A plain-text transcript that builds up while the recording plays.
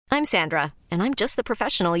I'm Sandra, and I'm just the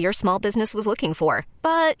professional your small business was looking for.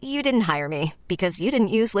 But you didn't hire me because you didn't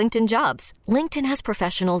use LinkedIn Jobs. LinkedIn has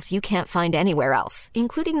professionals you can't find anywhere else,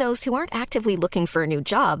 including those who aren't actively looking for a new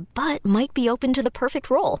job, but might be open to the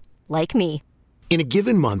perfect role, like me. In a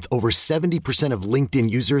given month, over 70% of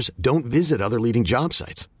LinkedIn users don't visit other leading job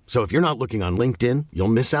sites. So if you're not looking on LinkedIn, you'll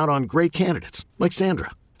miss out on great candidates like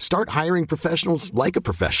Sandra. Start hiring professionals like a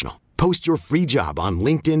professional. Post your free job on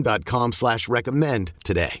linkedin.com/recommend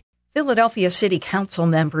today. Philadelphia City Council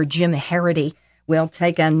member Jim Harrity will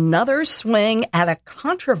take another swing at a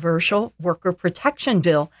controversial worker protection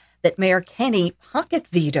bill that Mayor Kenney pocket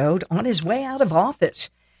vetoed on his way out of office.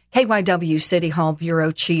 KYW City Hall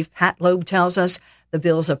Bureau Chief Pat Loeb tells us the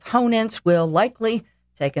bill's opponents will likely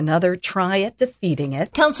take another try at defeating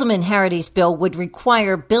it. Councilman Harrity's bill would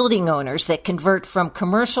require building owners that convert from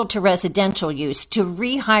commercial to residential use to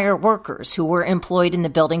rehire workers who were employed in the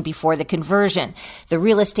building before the conversion. The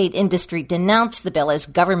real estate industry denounced the bill as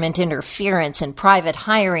government interference in private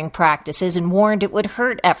hiring practices and warned it would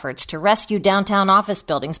hurt efforts to rescue downtown office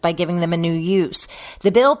buildings by giving them a new use.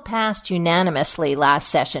 The bill passed unanimously last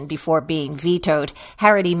session before being vetoed.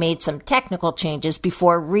 Harrity made some technical changes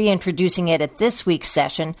before reintroducing it at this week's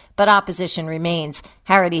session, but opposition remains.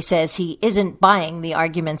 Harrity says he isn't buying the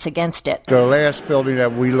arguments against it. The last building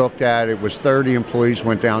that we looked at, it was 30 employees,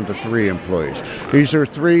 went down to 3 employees. These are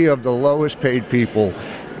 3 of the lowest paid people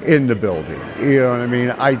in the building. You know what I mean?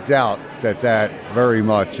 I doubt that very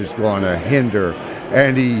much is going to hinder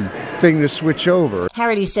anything to switch over.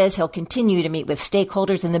 Harrity says he'll continue to meet with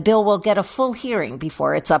stakeholders and the bill will get a full hearing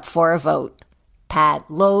before it's up for a vote. Pat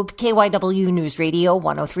Loeb, KYW Newsradio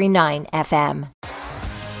 103.9 FM.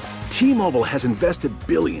 T-Mobile has invested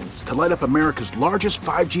billions to light up America's largest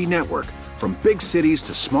 5G network, from big cities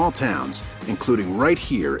to small towns, including right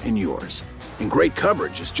here in yours. And great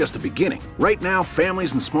coverage is just the beginning. Right now,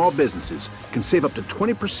 families and small businesses can save up to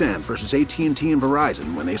 20% versus AT&T and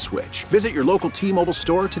Verizon when they switch. Visit your local T-Mobile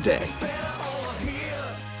store today.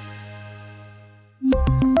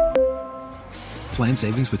 Plan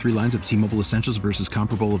savings with 3 lines of T-Mobile Essentials versus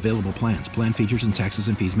comparable available plans. Plan features and taxes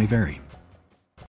and fees may vary.